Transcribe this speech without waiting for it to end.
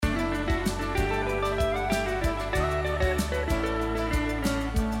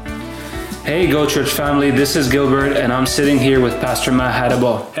Hey Go Church family, this is Gilbert and I'm sitting here with Pastor Matt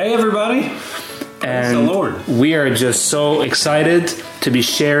Hadabal. Hey everybody, and praise the Lord. We are just so excited to be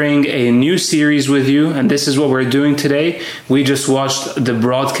sharing a new series with you, and this is what we're doing today. We just watched the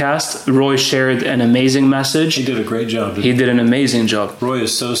broadcast. Roy shared an amazing message. He did a great job. He did an amazing job. Roy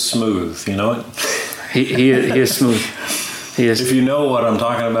is so smooth, you know it? He is smooth. He is. If you know what I'm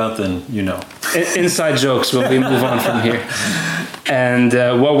talking about, then you know. Inside jokes when we move on from here. And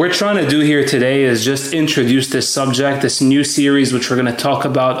what we're trying to do here today is just introduce this subject, this new series, which we're going to talk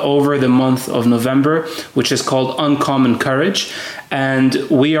about over the month of November, which is called Uncommon Courage. And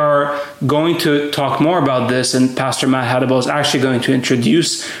we are going to talk more about this, and Pastor Matt Hadabal is actually going to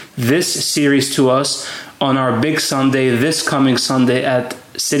introduce this series to us on our big Sunday, this coming Sunday at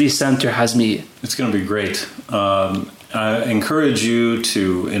City Center Hazmi. It's going to be great. I encourage you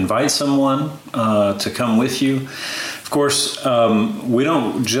to invite someone to come with you. Of course, we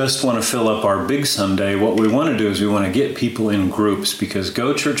don't just want to fill up our big Sunday. What we want to do is we want to get people in groups, because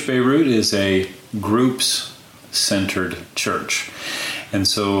Go Church Beirut is a groups-centered church. And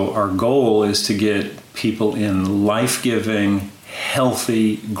so our goal is to get people in life-giving,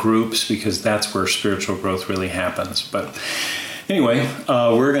 healthy groups, because that's where spiritual growth really happens. But anyway,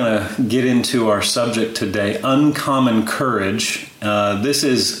 we're going to get into our subject today, uncommon courage. This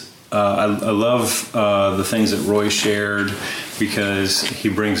is, I love the things that Roy shared, because he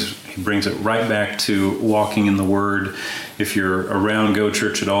brings it right back to walking in the Word. If you're around Go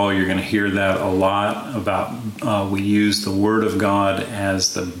Church at all, you're going to hear that a lot about we use the Word of God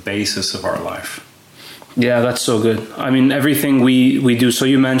as the basis of our life. Yeah, that's so good. I mean, everything we do. So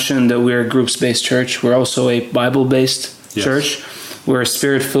you mentioned that we're a groups-based church. We're also a Bible-based church. We're a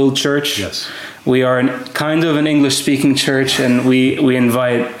Spirit-filled church. Yes. We are kind of an English-speaking church, and we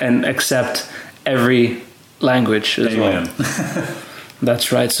invite and accept every language as Amen. well.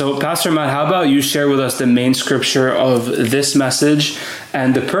 That's right. So, Pastor Matt, how about you share with us the main scripture of this message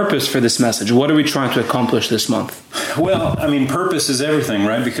and the purpose for this message? What are we trying to accomplish this month? Well, I mean, purpose is everything,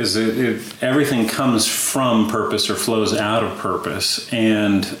 right? Because everything comes from purpose or flows out of purpose.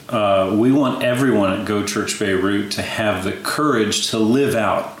 And we want everyone at Go Church Beirut to have the courage to live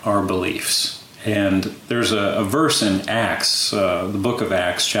out our beliefs. And there's a verse in Acts, the book of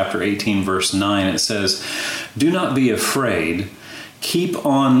Acts, chapter 18, verse 9. It says, "Do not be afraid. Keep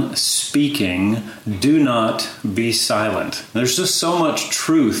on speaking. Do not be silent." There's just so much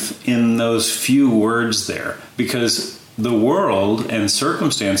truth in those few words there, because the world and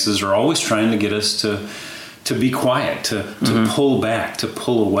circumstances are always trying to get us to be quiet, to pull back, to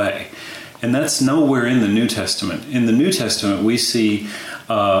pull away. And that's nowhere in the New Testament. In the New Testament, we see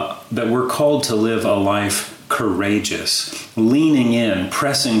that we're called to live a life courageous, leaning in,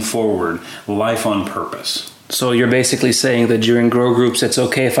 pressing forward, life on purpose. So you're basically saying that during grow groups, it's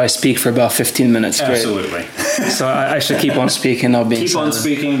okay if I speak for about 15 minutes straight. Absolutely. So I should keep on speaking, not being silent. Keep on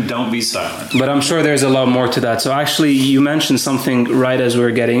speaking, don't be silent. But I'm sure there's a lot more to that. So actually, you mentioned something right as we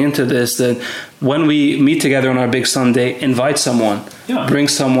were getting into this, that when we meet together on our big Sunday, invite someone, bring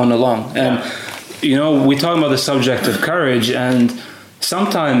someone along. And, you know, we talk about the subject of courage, and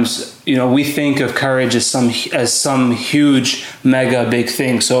sometimes, you know, we think of courage as some huge, mega big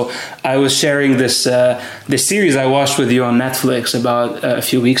thing. So I was sharing this series I watched with you on Netflix about a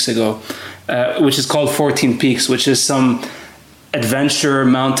few weeks ago, which is called 14 Peaks, which is some adventurer,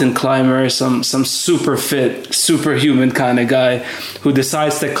 mountain climber, some super fit, superhuman kind of guy who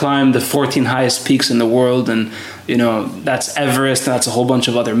decides to climb the 14 highest peaks in the world. And, you know, that's Everest, and that's a whole bunch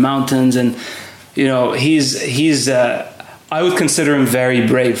of other mountains. And, you know, he's I would consider him very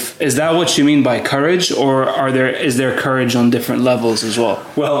brave. Is that what you mean by courage, or is there courage on different levels as well?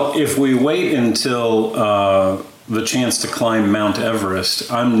 Well, if we wait until the chance to climb Mount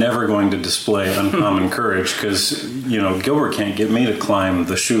Everest, I'm never going to display uncommon courage, because, you know, Gilbert can't get me to climb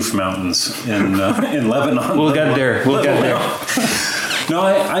the Shuf Mountains in Lebanon. We'll get there. No,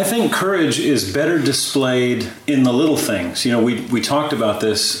 I think courage is better displayed in the little things. You know, we talked about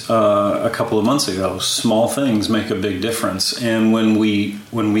this a couple of months ago. Small things make a big difference. And when we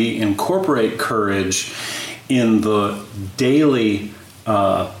incorporate courage in the daily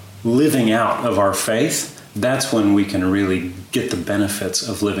living out of our faith, that's when we can really get the benefits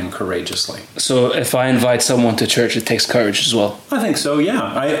of living courageously. So if I invite someone to church, it takes courage as well? I think so,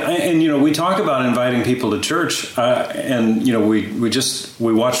 yeah. And, you know, we talk about inviting people to church, and, you know, we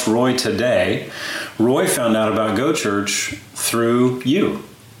watched Roy today. Roy found out about Go Church through you,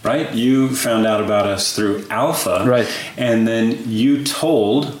 right? You found out about us through Alpha. Right. And then you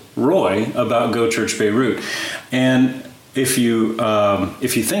told Roy about Go Church Beirut. And if you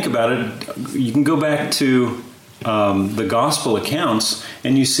think about it, you can go back to the gospel accounts,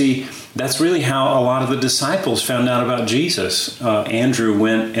 and you see that's really how a lot of the disciples found out about Jesus. Andrew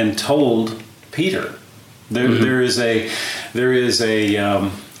went and told Peter. There is a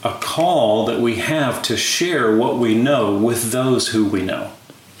call that we have to share what we know with those who we know.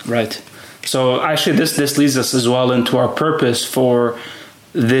 Right. So actually, this leads us as well into our purpose for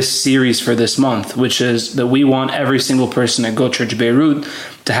this series for this month, which is that we want every single person at Go Church Beirut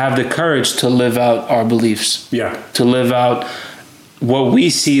to have the courage to live out our beliefs. Yeah. To live out what we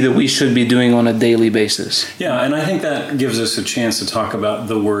see that we should be doing on a daily basis. Yeah, and I think that gives us a chance to talk about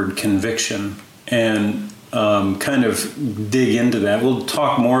the word conviction and kind of dig into that. We'll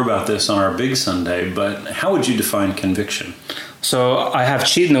talk more about this on our Big Sunday, but how would you define conviction? So I have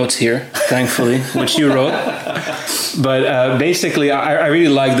cheat notes here, thankfully, which you wrote. But basically, I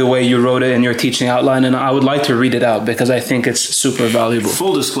really like the way you wrote it in your teaching outline, and I would like to read it out because I think it's super valuable.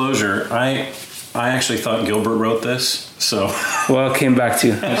 Full disclosure, I actually thought Gilbert wrote this, so... Well, it came back to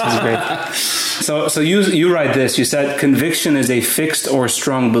you, which is great. So you write this. You said, conviction is a fixed or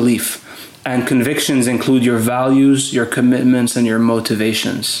strong belief, and convictions include your values, your commitments, and your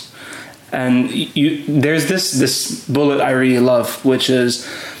motivations. And there's this bullet I really love, which is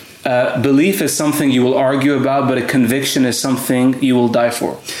belief is something you will argue about, but a conviction is something you will die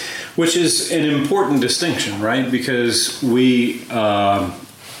for. Which is an important distinction, right? Because we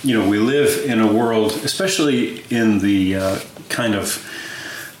live in a world, especially in the kind of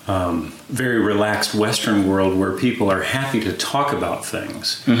very relaxed Western world where people are happy to talk about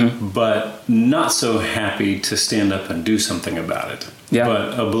things, but not so happy to stand up and do something about it. Yeah.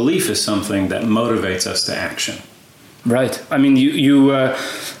 But a belief is something that motivates us to action. Right. I mean,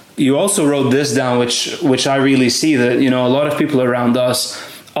 you also wrote this down, which I really see that, a lot of people around us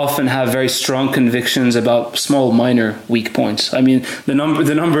often have very strong convictions about small, minor, weak points. I mean, the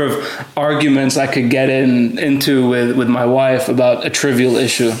number of arguments I could get into with my wife about a trivial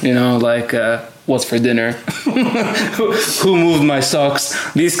issue, like what's for dinner, who moved my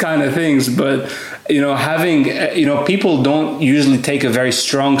socks, these kind of things. But people don't usually take a very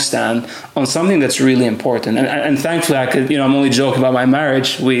strong stand on something that's really important. And thankfully, I could, I'm only joking about my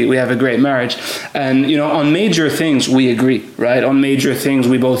marriage. We have a great marriage. And, on major things, we agree, right? On major things,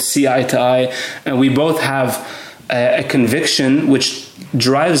 we both see eye to eye. And we both have a conviction which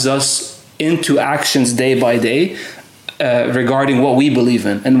drives us into actions day by day regarding what we believe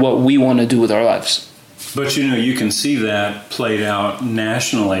in and what we want to do with our lives. But, you can see that played out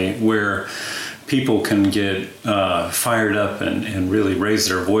nationally where people can get fired up and really raise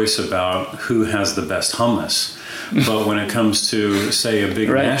their voice about who has the best hummus. But when it comes to, say, a big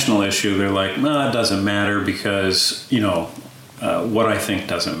national issue, they're like, no, it doesn't matter because, what I think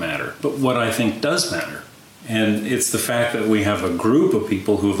doesn't matter. But what I think does matter. And it's the fact that we have a group of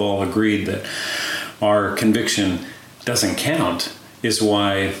people who've all agreed that our conviction doesn't count is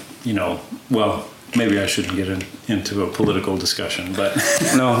why, maybe I shouldn't get into a political discussion, but...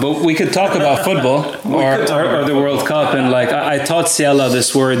 No, but we could talk about football or the World Cup. And I taught Ciela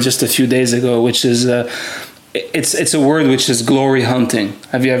this word just a few days ago, which is, it's a word which is glory hunting.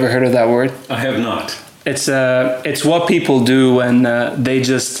 Have you ever heard of that word? I have not. It's what people do when they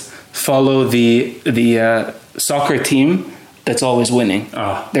just follow the soccer team that's always winning.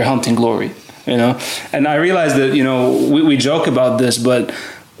 They're hunting glory, And I realized that, we joke about this, but...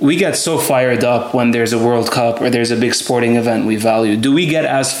 we get so fired up when there's a World Cup or there's a big sporting event we value. Do we get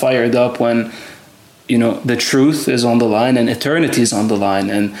as fired up when, the truth is on the line and eternity is on the line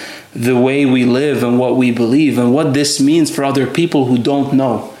and the way we live and what we believe and what this means for other people who don't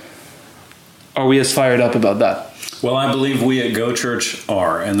know? Are we as fired up about that? Well, I believe we at Go Church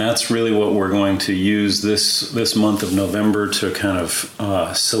are, and that's really what we're going to use this month of November to kind of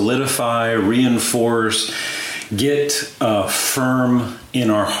solidify, reinforce, get firm in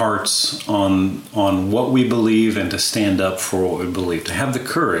our hearts on what we believe and to stand up for what we believe, to have the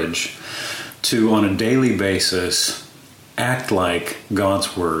courage to, on a daily basis, act like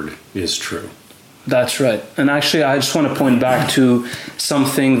God's word is true. That's right. And actually, I just want to point back to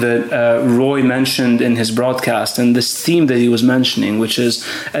something that Roy mentioned in his broadcast and this theme that he was mentioning, which is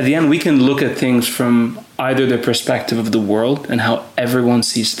at the end, we can look at things from either the perspective of the world and how everyone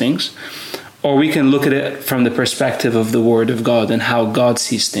sees things, or we can look at it from the perspective of the Word of God and how God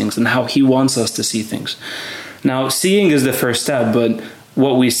sees things and how He wants us to see things. Now, seeing is the first step, but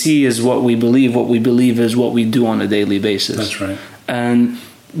what we see is what we believe. What we believe is what we do on a daily basis. That's right. And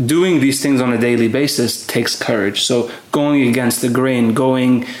doing these things on a daily basis takes courage. So going against the grain,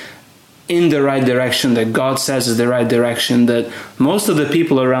 going in the right direction, that God says is the right direction, that most of the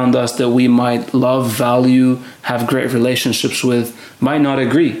people around us that we might love, value, have great relationships with might not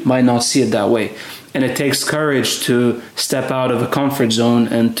agree, might not see it that way. And it takes courage to step out of a comfort zone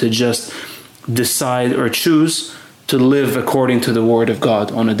and to just decide or choose to live according to the Word of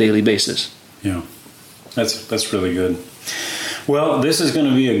God on a daily basis. Yeah, that's really good. Well, this is going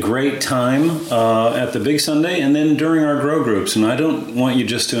to be a great time at the Big Sunday and then during our Grow Groups. And I don't want you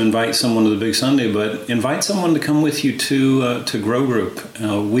just to invite someone to the Big Sunday, but invite someone to come with you to Grow Group.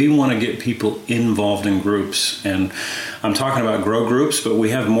 We want to get people involved in groups. And I'm talking about Grow Groups, but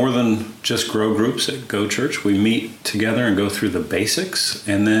we have more than just Grow Groups at Go Church. We meet together and go through the basics.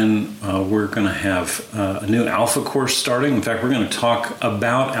 And then we're going to have a new Alpha course starting. In fact, we're going to talk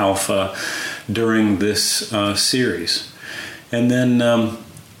about Alpha during this series. And then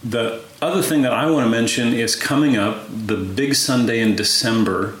the other thing that I want to mention is coming up, the Big Sunday in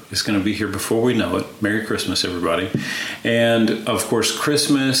December is going to be here before we know it. Merry Christmas, everybody. And, of course,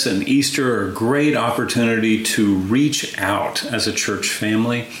 Christmas and Easter are a great opportunity to reach out as a church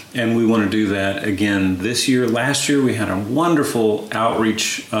family. And we want to do that again this year. Last year, we had a wonderful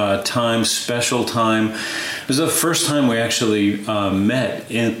outreach time, special time. It was the first time we actually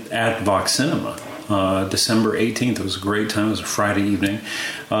met at Vox Cinema. December 18th. It was a great time. It was a Friday evening.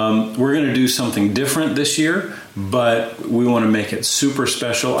 We're going to do something different this year, but we want to make it super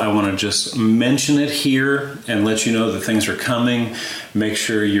special. I want to just mention it here and let you know that things are coming. Make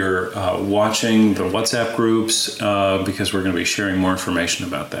sure you're watching the WhatsApp groups because we're going to be sharing more information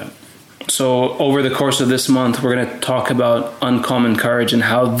about that. So over the course of this month, we're going to talk about uncommon courage and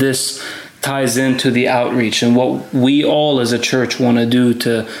how this ties into the outreach and what we all as a church want to do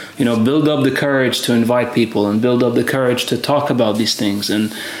to, build up the courage to invite people and build up the courage to talk about these things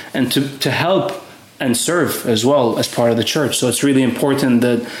and to help and serve as well as part of the church. So it's really important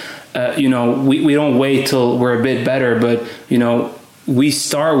that, we don't wait till we're a bit better, but, we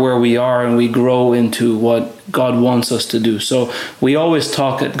start where we are and we grow into what God wants us to do. So we always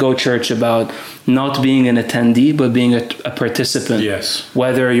talk at Go Church about not being an attendee, but being a participant. Yes.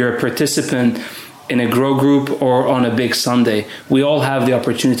 Whether you're a participant in a Grow Group or on a Big Sunday, we all have the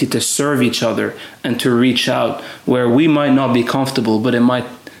opportunity to serve each other and to reach out where we might not be comfortable, but it might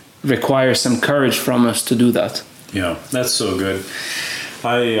require some courage from us to do that. Yeah, that's so good.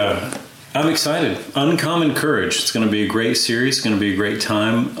 I'm excited. Uncommon Courage. It's going to be a great series. It's going to be a great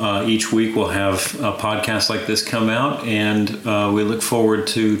time. Each week we'll have a podcast like this come out, and we look forward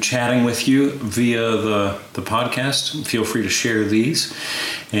to chatting with you via the podcast. Feel free to share these.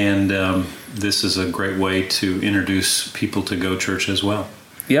 And this is a great way to introduce people to Go Church as well.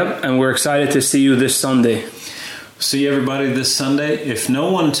 Yep, and we're excited to see you this Sunday. See everybody this Sunday. If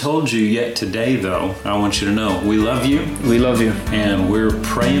no one told you yet today, though, I want you to know we love you. We love you. And we're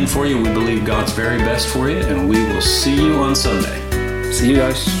praying for you. We believe God's very best for you. And we will see you on Sunday. See you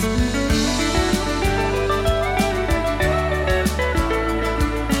guys.